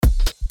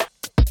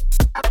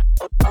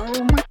Oh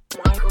my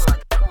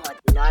God,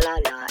 la la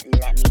la,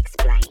 let me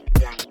explain.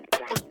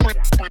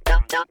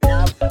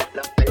 Love,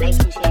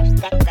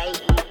 relationships,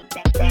 dating,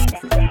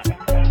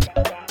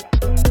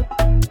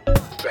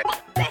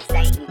 best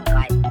dating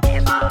guys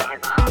ever.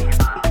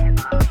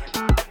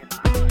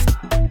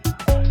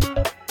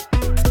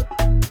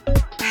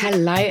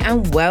 Hello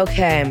and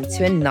welcome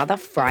to another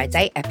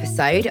Friday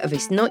episode of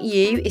It's Not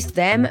You, It's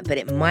Them, but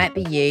It Might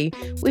Be You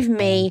with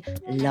me,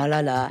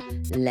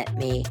 let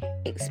me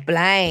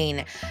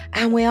explain.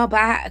 And we are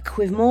back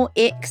with more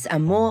icks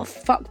and more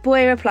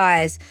fuckboy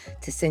replies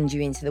to send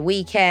you into the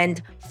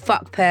weekend,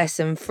 fuck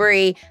person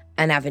free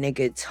and having a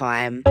good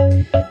time.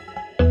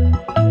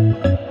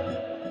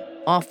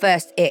 Our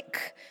first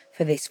ick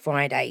for this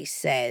Friday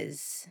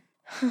says,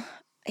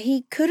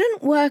 he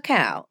couldn't work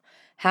out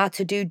how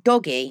to do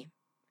doggy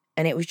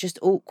and it was just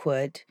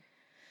awkward.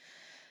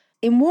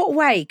 In what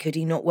way could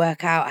he not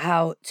work out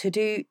how to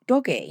do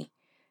doggy?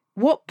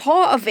 What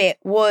part of it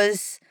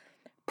was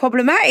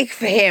problematic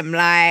for him?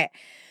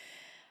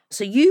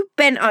 So you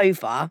bent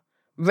over,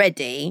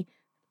 ready,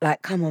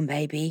 like, come on,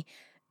 baby.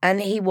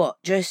 And he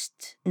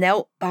just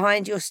knelt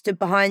behind you or stood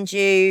behind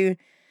you,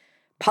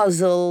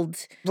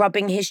 puzzled,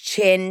 rubbing his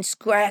chin,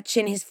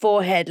 scratching his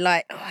forehead,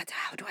 like,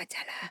 how do I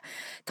tell her?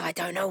 I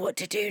don't know what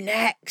to do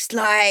next.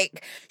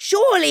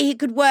 Surely he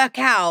could work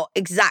out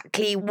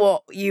exactly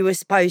what you were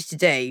supposed to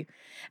do.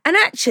 And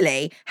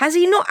actually, has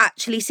he not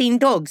actually seen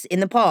dogs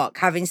in the park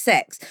having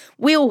sex?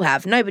 We all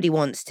have. Nobody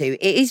wants to.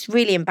 It is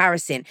really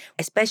embarrassing,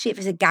 especially if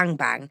it's a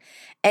gangbang.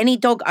 Any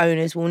dog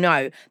owners will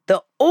know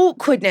the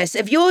awkwardness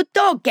of your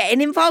dog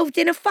getting involved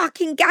in a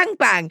fucking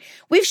gangbang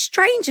with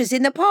strangers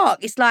in the park.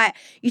 It's like,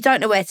 you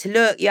don't know where to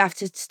look. You have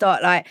to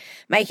start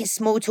making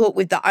small talk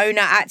with the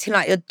owner, acting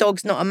like your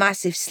dog's not a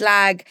massive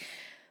slag.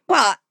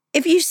 But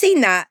if you've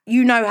seen that,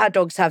 you know how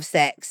dogs have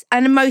sex.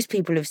 And most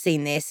people have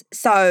seen this.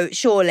 So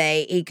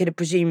surely he could have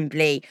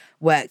presumably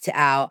worked it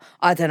out.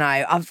 I don't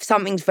know.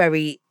 Something's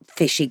very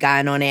fishy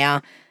going on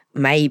here.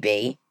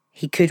 Maybe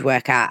he could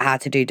work out how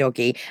to do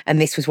doggy. And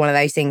this was one of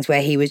those things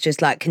where he was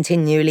just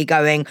continually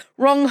going,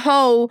 wrong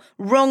hole,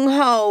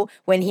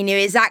 when he knew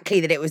exactly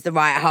that it was the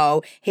right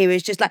hole. He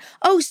was just like,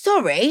 oh,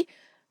 sorry,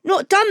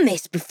 not done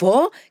this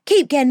before.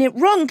 Keep getting it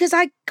wrong because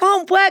I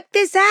can't work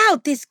this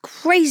out, this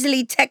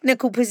crazily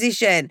technical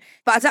position.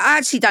 But I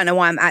actually don't know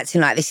why I'm acting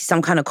like this is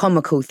some kind of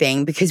comical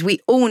thing, because we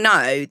all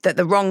know that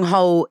the wrong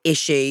hole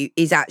issue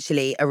is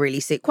actually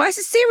quite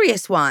a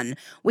serious one.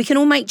 We can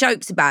all make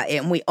jokes about it,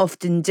 and we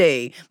often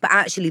do. But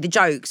actually the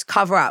jokes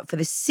cover up for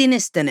the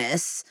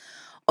sinisterness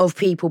of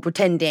people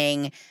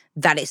pretending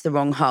that it's the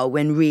wrong hole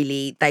when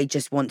really they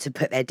just want to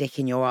put their dick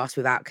in your ass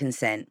without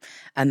consent.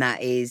 And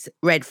that is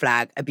red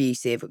flag,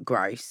 abusive,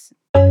 gross.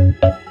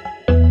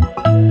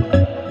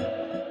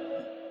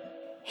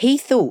 He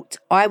thought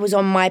I was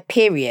on my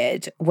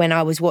period when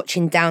I was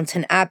watching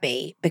Downton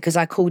Abbey because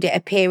I called it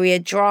a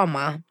period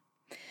drama.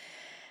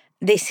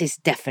 This is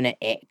definite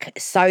ick.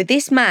 So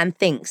this man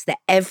thinks that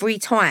every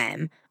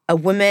time a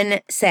woman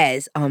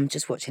says, I'm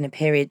just watching a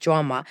period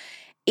drama,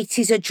 it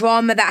is a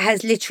drama that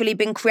has literally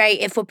been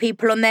created for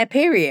people on their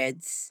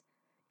periods.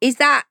 Is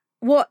that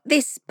what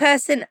this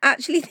person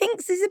actually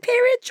thinks is a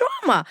period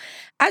drama?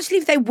 Actually,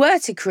 if they were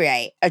to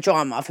create a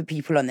drama for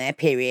people on their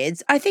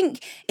periods, I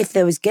think if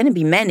there was going to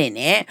be men in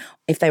it,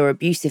 if they were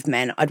abusive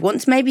men, I'd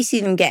want to maybe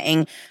see them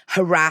getting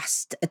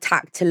harassed,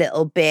 attacked a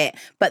little bit,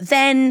 but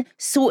then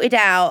sorted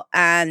out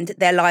and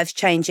their lives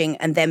changing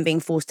and then being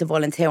forced to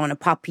volunteer on a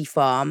puppy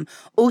farm.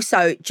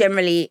 Also,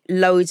 generally,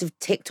 loads of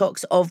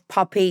TikToks of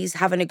puppies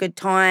having a good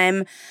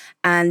time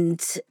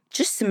and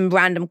just some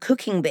random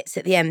cooking bits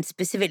at the end,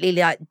 specifically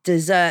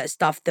dessert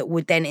stuff that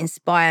would then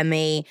inspire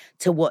me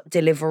to what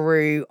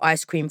Deliveroo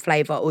ice cream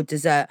flavour or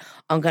dessert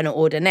I'm going to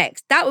order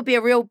next. That would be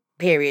a real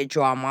period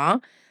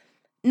drama,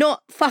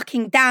 not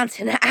fucking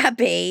Downton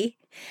Abbey.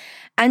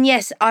 And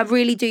yes, I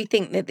really do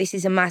think that this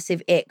is a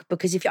massive ick,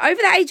 because if you're over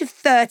the age of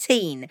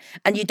 13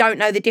 and you don't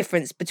know the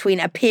difference between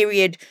a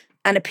period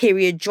and a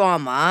period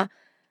drama,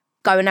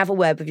 go and have a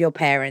word with your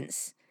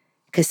parents,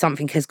 because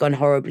something has gone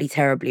horribly,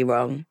 terribly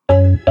wrong.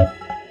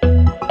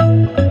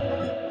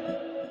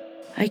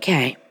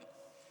 Okay.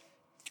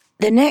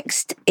 The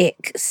next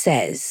ick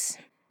says,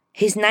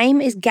 his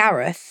name is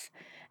Gareth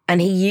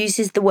and he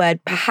uses the word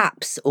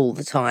perhaps all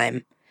the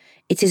time.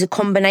 It is a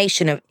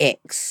combination of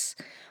icks.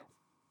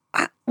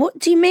 What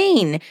do you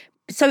mean?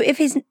 So if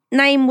his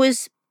name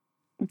was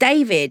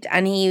David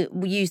and he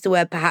used the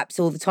word perhaps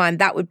all the time,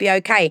 that would be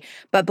okay.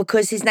 But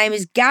because his name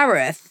is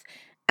Gareth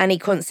and he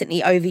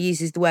constantly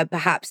overuses the word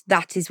perhaps,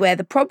 that is where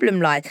the problem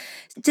lies.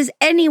 Does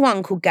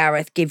anyone called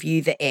Gareth give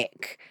you the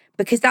ick?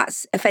 Because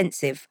that's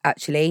offensive,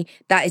 actually.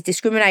 That is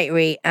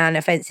discriminatory and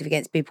offensive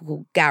against people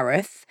called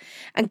Gareth.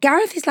 And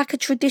Gareth is like a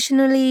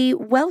traditionally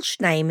Welsh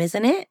name,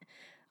 isn't it?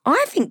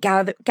 I think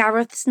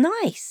Gareth's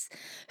nice.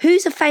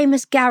 Who's a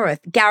famous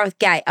Gareth? Gareth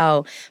Gay.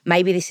 Oh,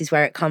 maybe this is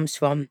where it comes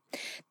from.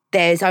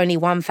 there's only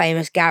one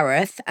famous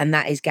Gareth, and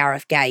that is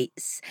Gareth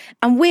Gates.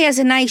 And we as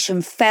a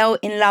nation fell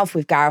in love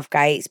with Gareth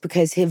Gates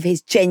because of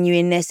his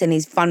genuineness and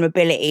his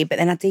vulnerability. But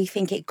then I do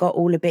think it got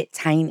all a bit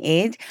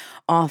tainted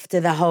after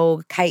the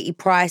whole Katie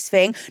Price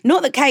thing.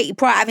 Not that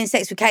having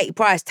sex with Katie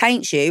Price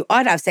taints you.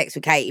 I'd have sex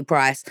with Katie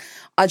Price.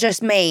 I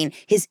just mean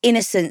his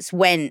innocence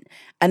went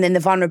and then the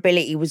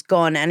vulnerability was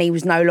gone and he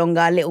was no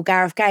longer little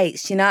Gareth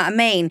Gates. You know what I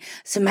mean?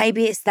 So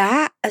maybe it's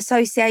that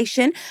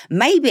association.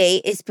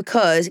 Maybe it's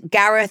because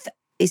Gareth...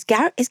 Is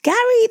Gary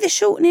the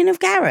shortening of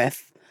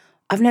Gareth?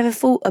 I've never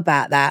thought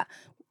about that.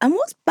 And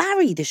what's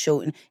Barry the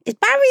shortening? Is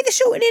Barry the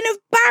shortening of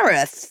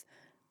Bareth?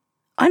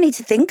 I need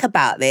to think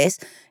about this.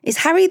 Is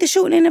Harry the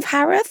shortening of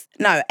Hareth?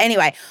 No,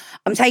 anyway,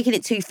 I'm taking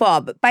it too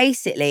far. But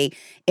basically,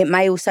 it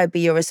may also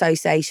be your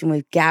association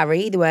with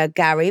Gary, the word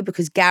Gary,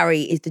 because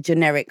Gary is the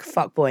generic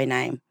fuckboy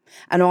name.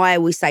 And I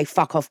always say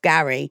fuck off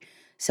Gary.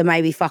 So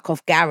maybe fuck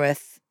off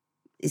Gareth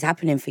is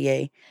happening for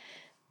you.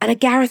 And a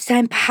Gareth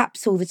saying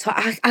perhaps all the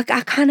time. I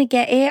kind of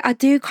get it. I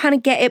do kind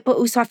of get it. But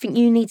also I think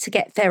you need to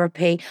get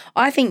therapy.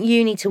 I think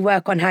you need to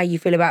work on how you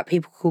feel about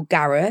people called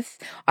Gareth.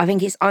 I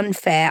think it's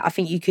unfair. I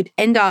think you could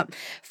end up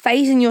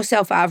phasing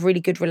yourself out of really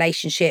good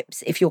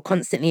relationships if you're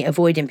constantly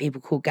avoiding people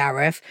called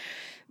Gareth.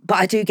 But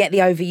I do get the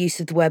overuse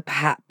of the word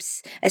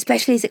perhaps,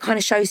 especially as it kind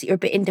of shows that you're a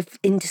bit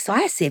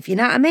indecisive. You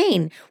know what I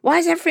mean? Why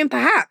is everything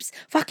perhaps?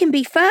 Fucking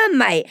be firm,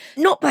 mate.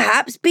 Not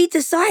perhaps, be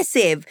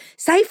decisive.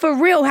 Say for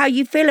real how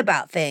you feel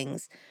about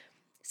things.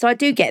 So I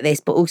do get this,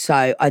 but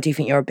also I do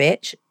think you're a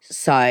bitch.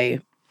 So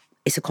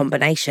it's a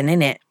combination,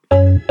 isn't it?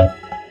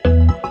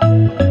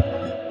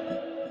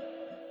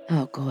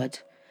 Oh, God.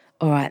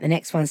 All right, the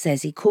next one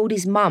says he called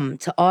his mum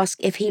to ask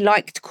if he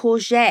liked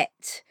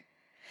courgette.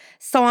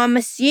 So I'm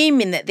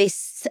assuming that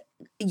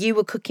you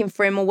were cooking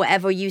for him or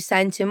whatever, you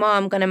saying to him,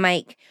 I'm going to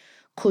make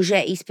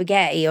courgette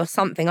spaghetti or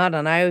something, I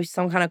don't know,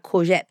 some kind of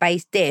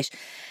courgette-based dish.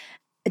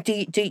 Do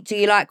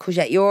you like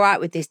courgette? You're all right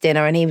with this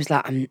dinner? And he was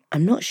like,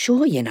 I'm not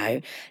sure,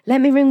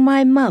 Let me ring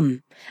my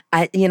mum.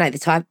 The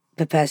type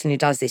of person who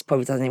does this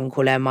probably doesn't even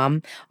call her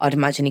mum. I'd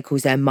imagine he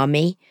calls her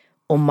mummy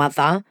or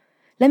mother.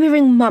 Let me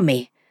ring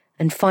mummy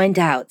and find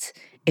out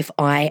if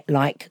I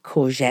like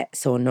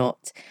courgettes or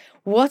not.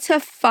 What a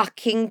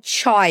fucking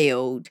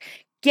child.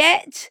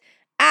 Get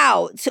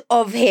out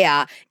of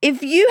here.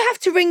 If you have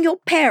to ring your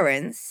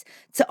parents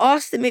to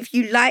ask them if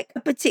you like a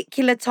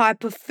particular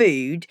type of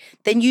food,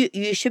 then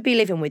you should be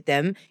living with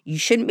them. You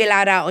shouldn't be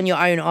allowed out on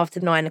your own after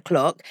 9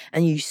 o'clock,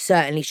 and you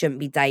certainly shouldn't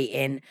be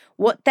dating.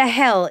 What the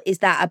hell is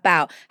that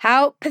about?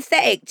 How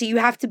pathetic do you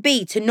have to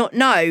be to not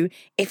know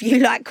if you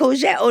like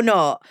courgette or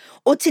not?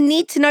 Or to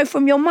need to know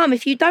from your mum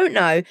if you don't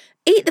know?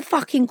 Eat the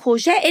fucking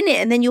courgette, innit,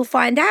 and then you'll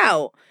find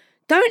out.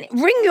 Don't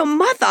ring your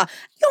mother.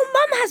 Your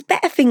mum has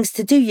better things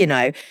to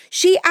do,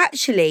 She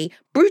actually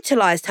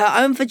brutalised her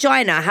own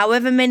vagina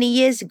however many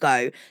years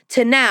ago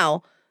to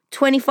now,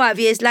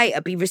 25 years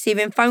later, be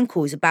receiving phone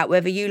calls about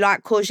whether you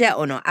like courgette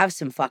or not. Have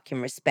some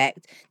fucking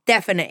respect.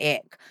 Definite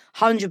ick.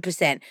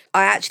 100%.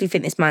 I actually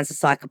think this man's a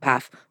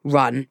psychopath.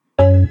 Run.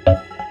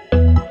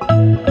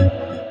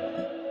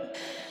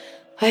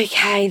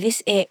 Okay,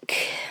 this ick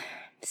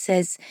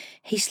says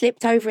he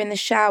slipped over in the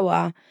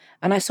shower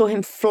and I saw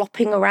him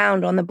flopping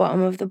around on the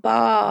bottom of the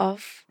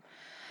bath.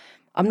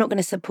 I'm not going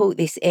to support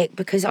this ick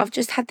because I've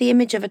just had the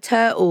image of a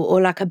turtle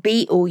or like a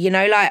beetle,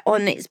 like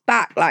on its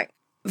back, like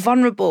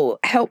vulnerable,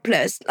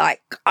 helpless,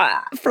 like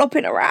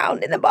flopping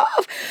around in the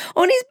bath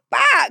on his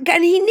back.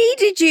 And he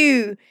needed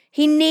you.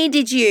 He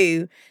needed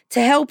you to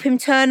help him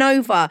turn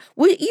over.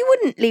 You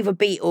wouldn't leave a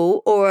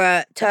beetle or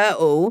a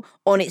turtle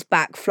on its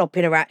back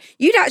flopping around.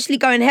 You'd actually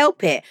go and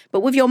help it. But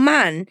with your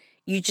man,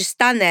 you just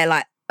stand there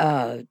like,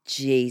 oh,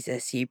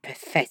 Jesus, you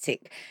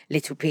pathetic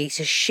little piece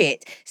of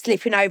shit,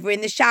 slipping over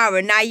in the shower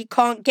and now you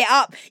can't get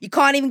up. You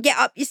can't even get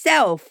up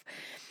yourself.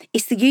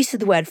 It's the use of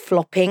the word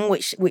flopping,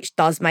 which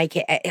does make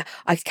it,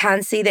 I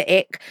can see the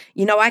ick.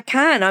 I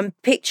can. I'm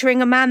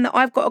picturing a man that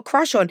I've got a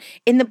crush on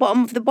in the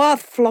bottom of the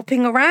bath,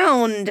 flopping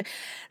around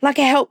like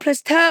a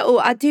helpless turtle.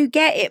 I do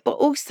get it, but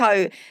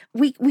also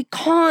we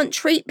can't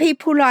treat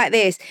people like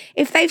this.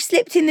 If they've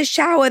slipped in the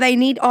shower, they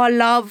need our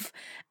love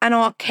and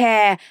our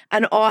care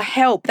and our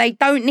help. They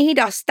don't need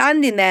us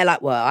standing there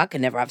like, well, I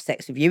can never have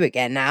sex with you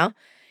again now.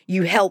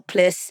 You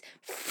helpless,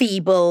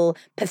 feeble,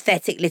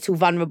 pathetic little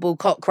vulnerable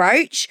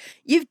cockroach.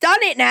 You've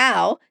done it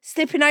now,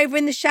 slipping over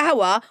in the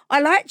shower. I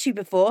liked you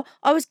before.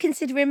 I was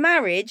considering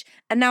marriage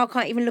and now I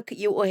can't even look at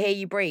you or hear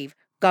you breathe.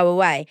 Go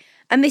away.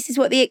 And this is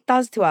what the ick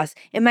does to us.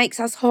 It makes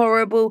us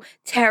horrible,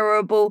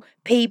 terrible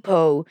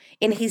people.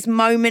 In his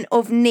moment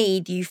of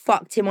need, you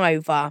fucked him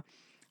over.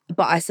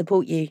 But I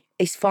support you.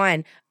 It's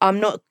fine. I'm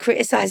not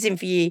criticising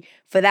for you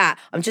for that.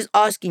 I'm just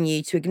asking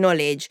you to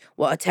acknowledge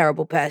what a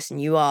terrible person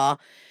you are,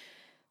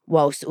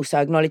 whilst also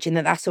acknowledging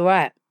that that's all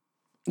right.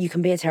 You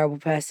can be a terrible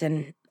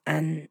person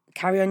and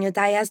carry on your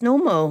day as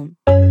normal.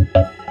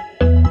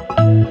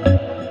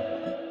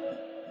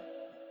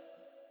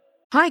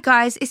 Hi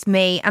guys, it's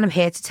me and I'm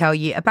here to tell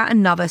you about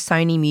another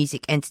Sony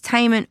Music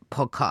Entertainment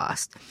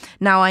podcast.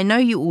 Now I know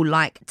you all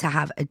like to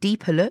have a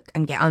deeper look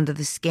and get under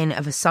the skin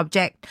of a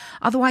subject,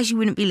 otherwise you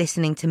wouldn't be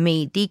listening to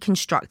me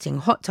deconstructing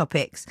hot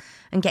topics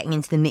and getting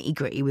into the nitty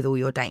gritty with all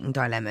your dating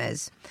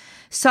dilemmas.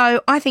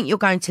 So I think you're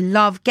going to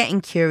love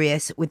Getting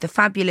Curious with the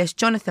fabulous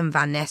Jonathan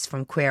Van Ness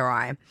from Queer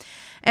Eye.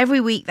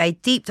 Every week, they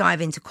deep dive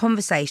into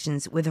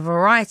conversations with a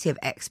variety of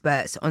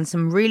experts on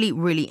some really,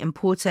 really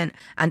important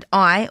and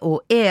eye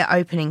or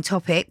ear-opening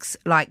topics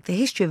like the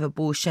history of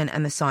abortion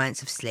and the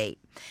science of sleep.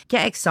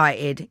 Get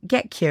excited,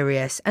 get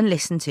curious, and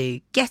listen to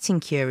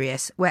Getting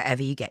Curious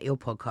wherever you get your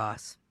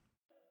podcasts.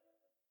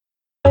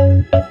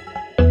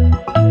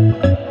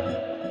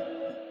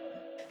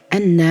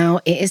 And now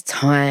it is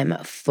time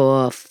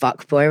for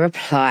Fuckboy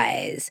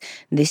Replies.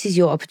 This is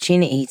your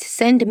opportunity to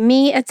send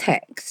me a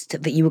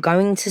text that you were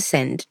going to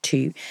send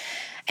to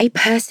a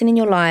person in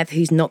your life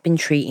who's not been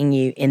treating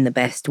you in the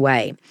best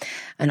way.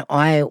 And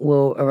I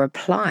will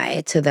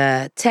reply to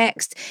the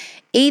text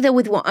either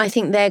with what I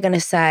think they're going to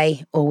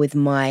say or with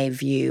my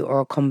view or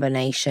a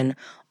combination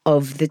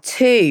of the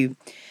two.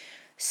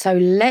 So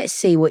let's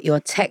see what you're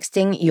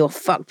texting your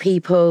fuck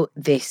people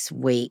this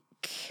week.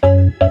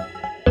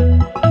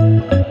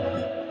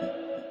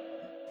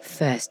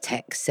 First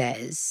text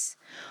says,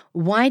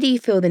 why do you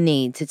feel the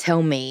need to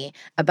tell me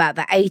about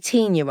the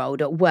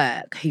 18-year-old at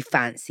work who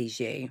fancies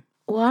you?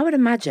 Well, I would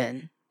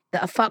imagine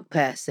that a fuck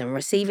person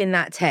receiving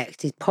that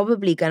text is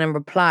probably going to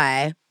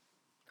reply,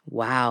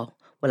 wow,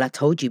 well, I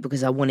told you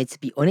because I wanted to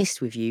be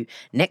honest with you.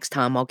 Next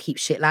time I'll keep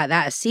shit like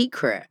that a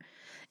secret.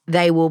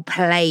 They will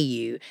play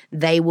you.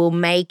 They will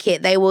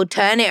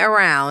turn it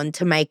around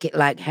to make it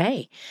like,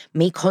 hey,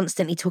 me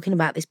constantly talking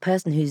about this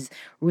person who's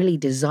really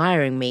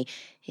desiring me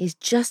is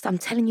just, I'm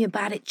telling you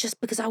about it just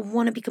because I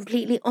want to be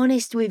completely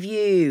honest with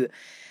you.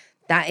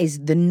 That is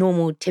the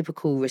normal,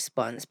 typical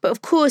response. But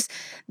of course,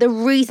 the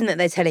reason that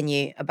they're telling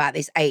you about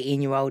this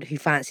 18-year-old who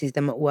fancies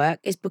them at work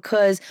is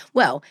because,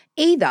 well,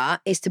 either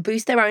it's to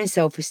boost their own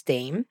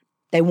self-esteem.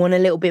 They want a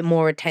little bit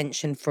more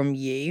attention from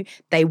you.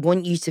 They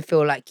want you to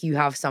feel like you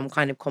have some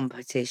kind of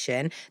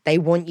competition. They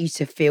want you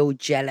to feel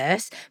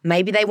jealous.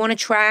 Maybe they want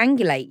to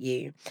triangulate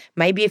you.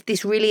 Maybe if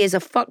this really is a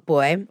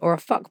fuckboy or a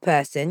fuck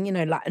person,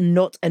 like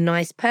not a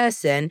nice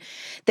person,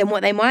 then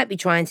what they might be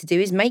trying to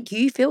do is make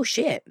you feel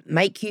shit.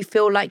 Make you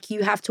feel like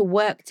you have to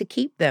work to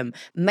keep them.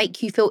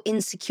 Make you feel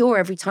insecure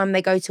every time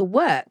they go to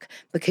work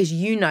because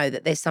you know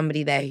that there's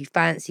somebody there who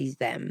fancies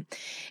them.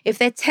 If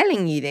they're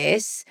telling you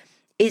this,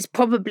 it's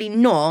probably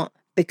not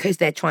because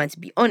they're trying to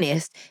be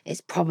honest.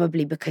 It's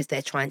probably because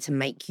they're trying to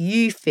make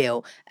you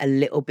feel a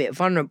little bit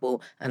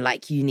vulnerable and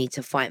like you need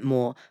to fight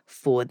more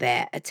for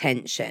their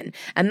attention.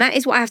 And that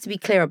is what I have to be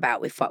clear about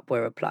with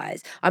Fuckboy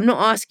Replies. I'm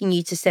not asking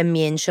you to send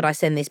me in, should I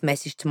send this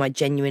message to my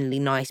genuinely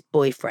nice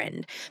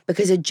boyfriend?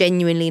 Because a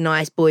genuinely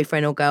nice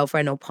boyfriend or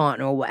girlfriend or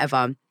partner or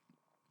whatever,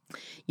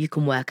 you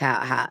can work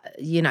out how,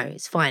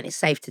 it's fine. It's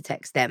safe to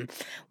text them.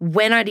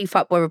 When I do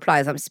Fuckboy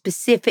Replies, I'm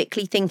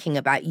specifically thinking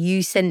about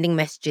you sending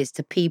messages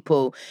to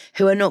people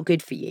who are not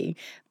good for you,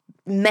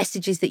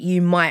 messages that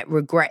you might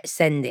regret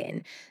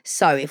sending.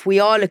 So if we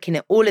are looking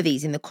at all of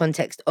these in the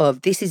context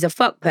of this is a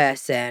fuck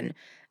person,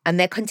 and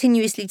they're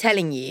continuously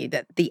telling you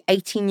that the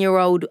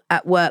 18-year-old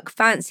at work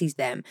fancies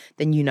them,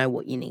 then you know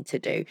what you need to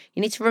do.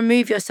 You need to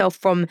remove yourself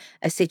from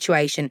a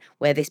situation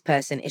where this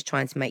person is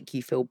trying to make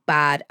you feel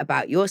bad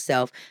about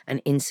yourself and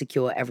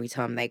insecure every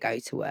time they go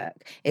to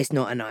work. It's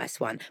not a nice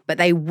one. But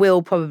they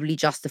will probably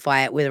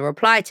justify it with a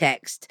reply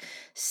text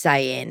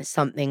saying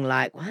something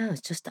like, wow,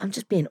 I'm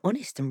just being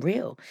honest and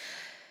real.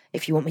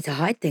 If you want me to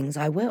hide things,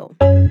 I will.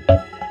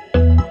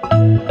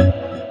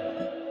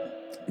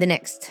 The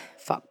next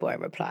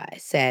fuckboy reply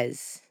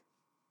says,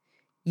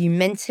 you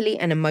mentally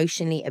and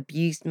emotionally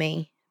abused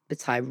me,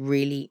 but I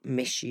really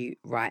miss you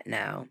right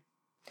now.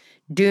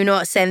 Do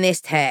not send this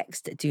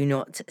text. Do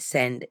not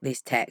send this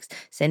text.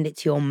 Send it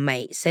to your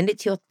mate. Send it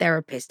to your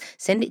therapist.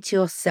 Send it to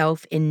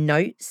yourself in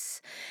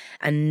notes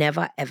and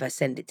never ever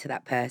send it to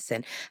that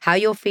person. How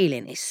you're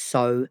feeling is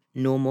so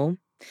normal.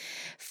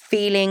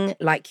 Feeling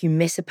like you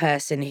miss a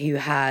person who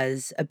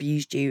has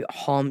abused you,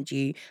 harmed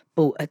you,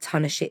 brought a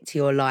ton of shit to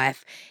your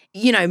life.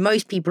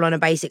 Most people on a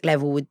basic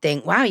level would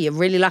think, wow, you're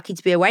really lucky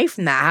to be away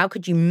from that. How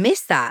could you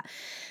miss that?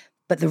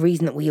 But the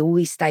reason that we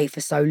always stay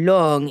for so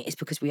long is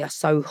because we are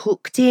so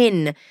hooked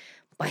in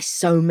by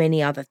so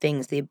many other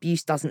things. The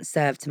abuse doesn't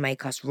serve to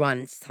make us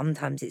run.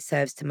 Sometimes it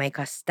serves to make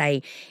us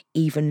stay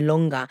even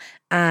longer.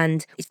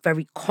 And it's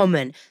very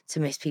common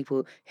to miss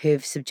people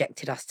who've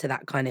subjected us to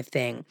that kind of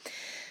thing.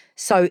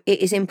 So it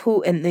is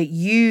important that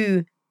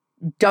you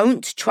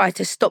don't try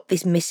to stop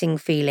this missing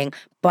feeling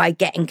by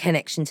getting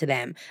connection to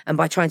them and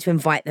by trying to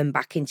invite them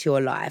back into your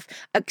life.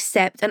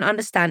 Accept and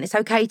understand it's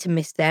okay to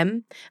miss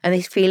them, and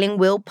this feeling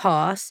will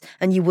pass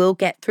and you will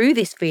get through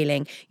this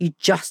feeling. You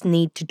just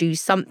need to do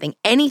something,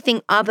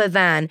 anything other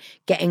than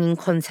getting in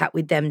contact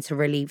with them to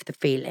relieve the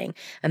feeling.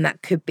 And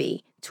that could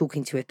be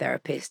talking to a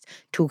therapist,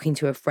 talking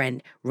to a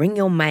friend, ring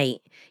your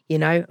mate, you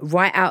know,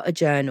 write out a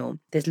journal.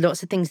 There's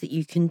lots of things that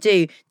you can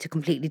do to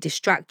completely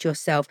distract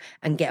yourself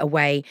and get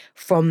away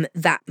from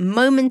that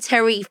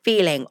momentary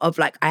feeling of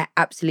like, I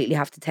absolutely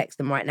have to text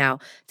them right now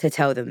to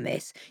tell them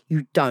this.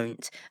 You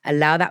don't.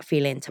 Allow that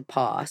feeling to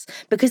pass,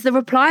 because the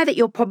reply that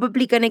you're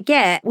probably going to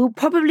get will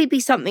probably be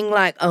something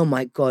like, oh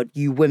my God,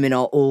 you women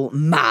are all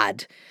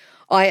mad.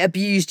 I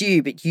abused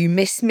you, but you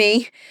miss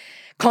me.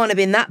 Can't have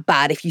been that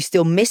bad if you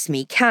still miss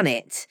me, can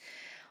it?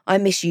 I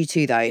miss you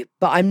too, though,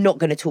 but I'm not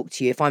going to talk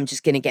to you if I'm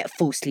just going to get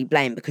falsely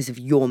blamed because of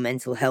your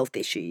mental health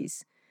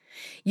issues.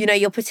 You know,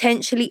 you're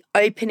potentially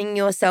opening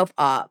yourself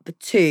up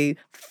to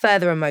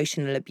further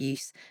emotional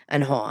abuse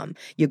and harm.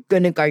 You're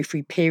going to go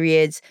through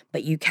periods,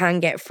 but you can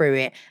get through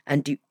it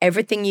and do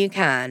everything you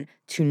can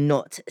to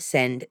not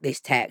send this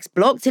text.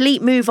 Block,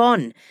 delete, move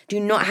on. Do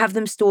not have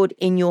them stored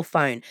in your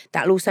phone.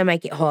 That'll also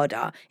make it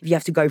harder if you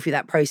have to go through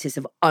that process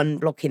of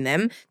unblocking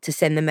them to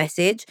send the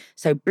message.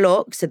 So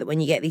block, so that when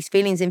you get these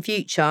feelings in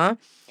future,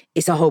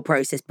 it's a whole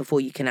process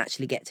before you can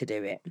actually get to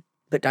do it.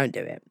 But don't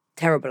do it.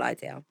 Terrible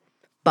idea.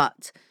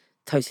 But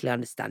totally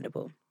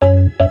understandable.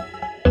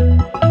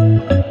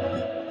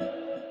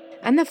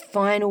 And the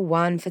final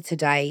one for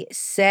today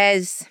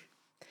says,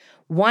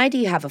 why do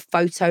you have a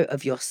photo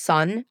of your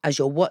son as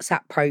your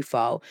WhatsApp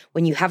profile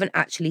when you haven't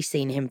actually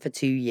seen him for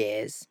 2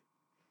 years?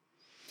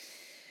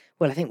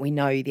 Well, I think we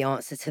know the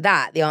answer to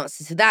that. The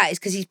answer to that is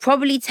because he's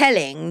probably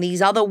telling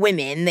these other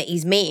women that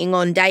he's meeting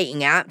on dating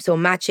apps or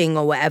matching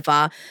or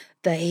whatever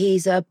that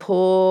he's a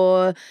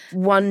poor,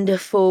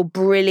 wonderful,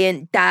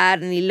 brilliant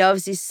dad and he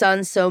loves his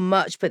son so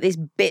much, but this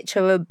bitch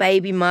of a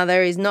baby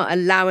mother is not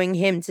allowing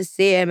him to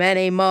see him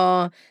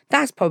anymore.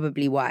 That's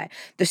probably why.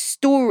 The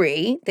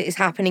story that is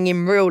happening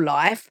in real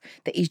life,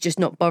 that he's just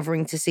not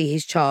bothering to see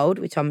his child,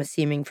 which I'm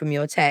assuming from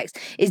your text,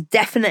 is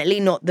definitely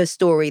not the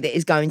story that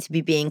is going to be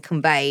being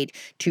conveyed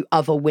to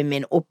other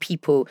women or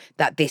people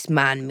that this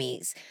man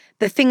meets.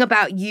 The thing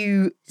about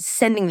you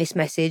sending this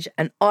message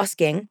and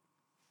asking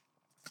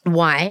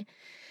why,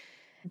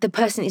 the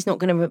person is not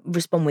going to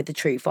respond with the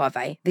truth, are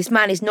they? This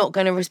man is not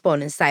going to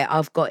respond and say,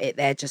 I've got it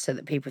there just so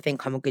that people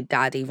think I'm a good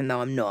dad, even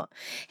though I'm not.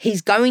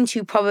 He's going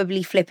to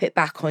probably flip it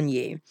back on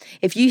you.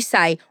 If you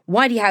say,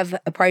 why do you have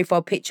a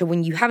profile picture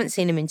when you haven't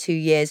seen him in 2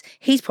 years?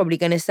 He's probably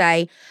going to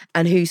say,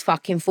 and whose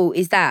fucking fault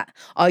is that?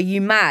 Are you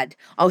mad?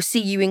 I'll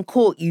see you in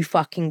court, you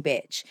fucking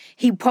bitch.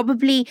 He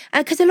probably,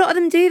 and because a lot of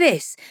them do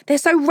this, they're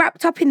so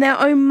wrapped up in their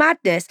own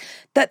madness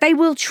that they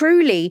will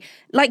truly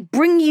like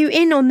bring you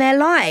in on their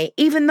lie,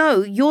 even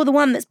though you're the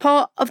one that's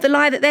part of the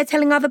lie that they're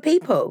telling other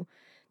people.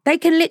 They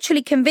can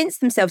literally convince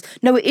themselves,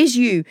 no, it is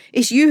you.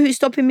 It's you who's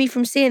stopping me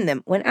from seeing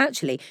them. When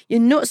actually,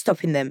 you're not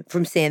stopping them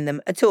from seeing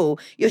them at all.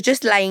 You're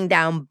just laying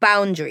down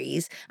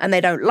boundaries and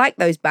they don't like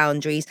those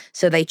boundaries,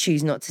 so they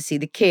choose not to see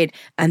the kid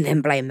and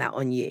then blame that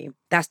on you.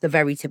 That's the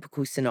very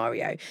typical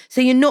scenario. So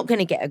you're not going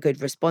to get a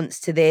good response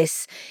to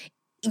this.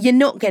 You're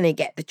not going to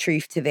get the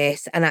truth to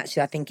this. And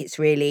actually, I think it's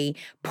really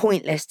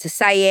pointless to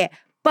say it,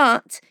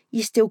 but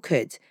you still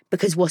could,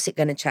 because what's it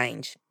going to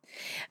change?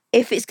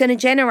 If it's going to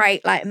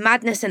generate like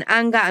madness and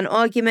anger and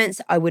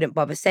arguments, I wouldn't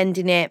bother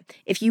sending it.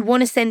 If you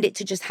want to send it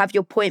to just have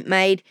your point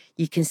made,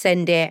 you can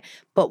send it.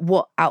 But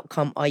what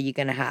outcome are you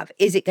going to have?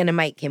 Is it going to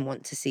make him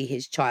want to see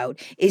his child?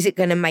 Is it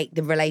going to make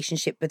the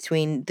relationship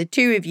between the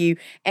two of you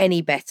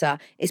any better?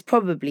 It's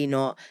probably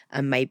not,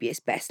 and maybe it's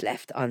best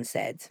left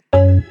unsaid.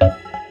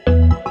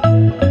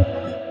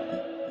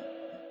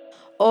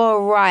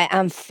 All right,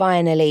 and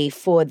finally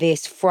for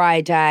this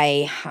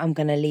Friday, I'm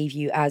going to leave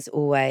you as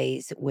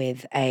always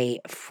with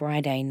a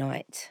Friday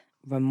night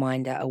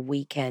reminder, a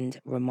weekend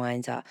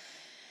reminder.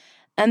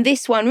 And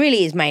this one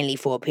really is mainly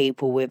for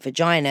people with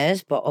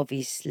vaginas, but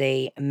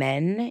obviously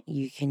men,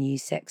 you can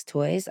use sex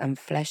toys and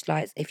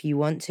fleshlights if you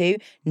want to.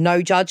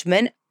 No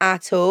judgment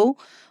at all,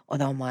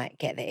 although I might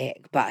get the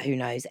ick, but who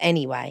knows.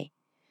 Anyway,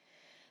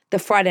 the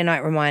Friday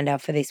night reminder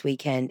for this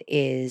weekend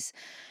is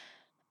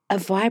a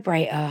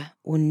vibrator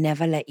will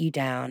never let you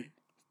down,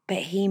 but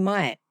he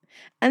might.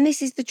 And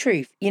this is the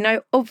truth. You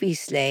know,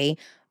 obviously,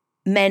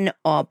 men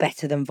are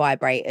better than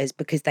vibrators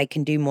because they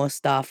can do more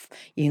stuff.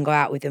 You can go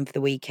out with them for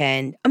the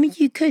weekend. I mean,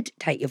 you could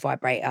take your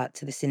vibrator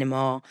to the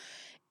cinema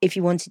if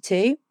you wanted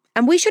to.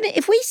 And we shouldn't,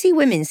 if we see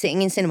women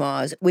sitting in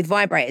cinemas with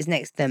vibrators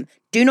next to them,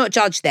 do not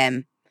judge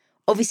them.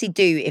 Obviously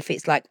do if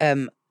it's like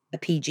a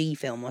PG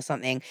film or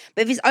something.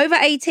 But if it's over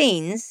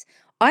 18s,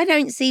 I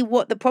don't see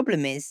what the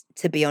problem is,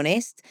 to be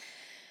honest.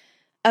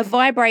 A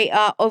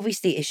vibrator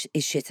obviously is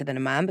shitter than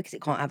a man because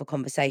it can't have a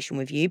conversation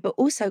with you, but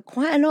also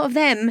quite a lot of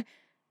them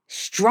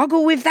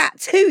struggle with that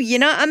too, you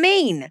know what I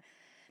mean?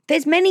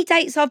 There's many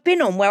dates I've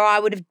been on where I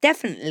would have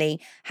definitely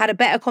had a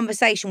better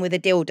conversation with a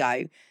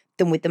dildo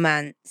than with the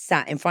man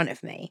sat in front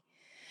of me.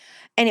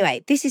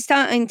 Anyway, this is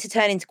starting to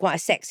turn into quite a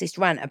sexist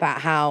rant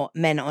about how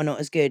men are not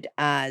as good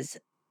as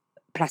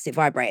plastic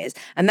vibrators,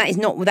 and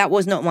that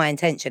was not my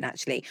intention.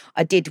 Actually,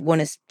 I did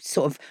want to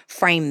sort of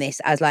frame this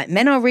as like,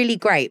 men are really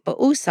great, but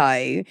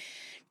also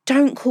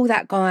don't call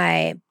that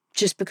guy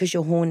just because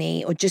you're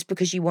horny or just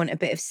because you want a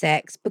bit of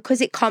sex,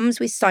 because it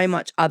comes with so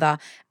much other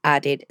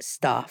added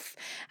stuff.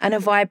 And a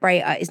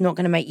vibrator is not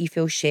going to make you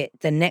feel shit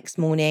the next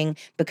morning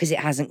because it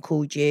hasn't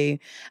called you.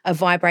 A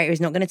vibrator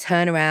is not going to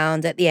turn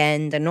around at the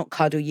end and not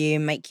cuddle you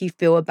and make you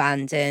feel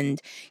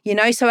abandoned.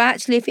 So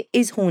actually, if it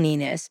is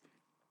horniness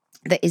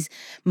that is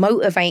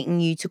motivating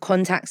you to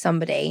contact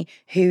somebody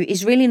who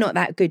is really not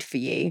that good for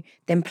you,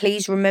 then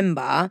please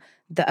remember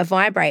that a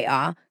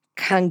vibrator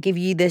can give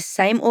you the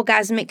same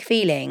orgasmic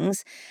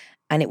feelings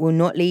and it will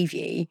not leave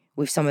you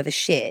with some of the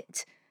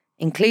shit,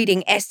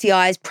 including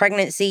STIs,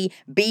 pregnancy,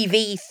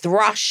 BV,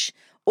 thrush,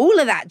 all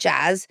of that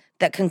jazz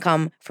that can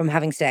come from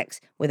having sex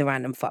with a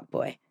random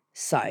fuckboy.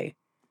 So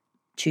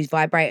choose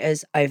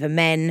vibrators over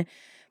men,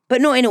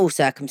 but not in all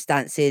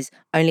circumstances,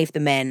 only if the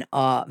men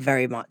are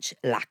very much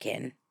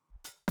lacking.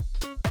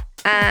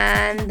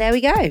 And there we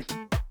go.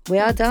 We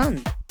are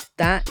done.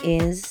 That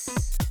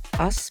is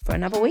us for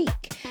another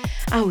week.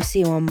 I will see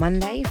you on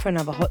Monday for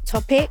another hot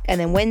topic,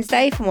 and then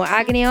Wednesday for more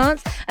agony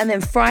aunts, and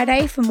then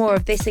Friday for more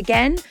of this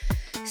again.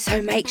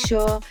 So make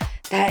sure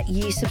that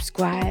you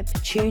subscribe,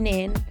 tune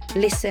in,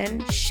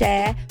 listen,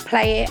 share,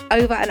 play it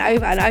over and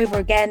over and over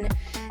again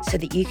so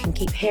that you can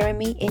keep hearing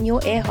me in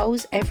your ear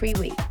holes every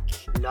week.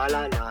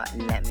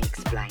 Let me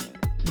explain.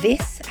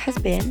 This has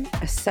been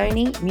a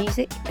Sony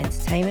Music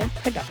Entertainment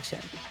production.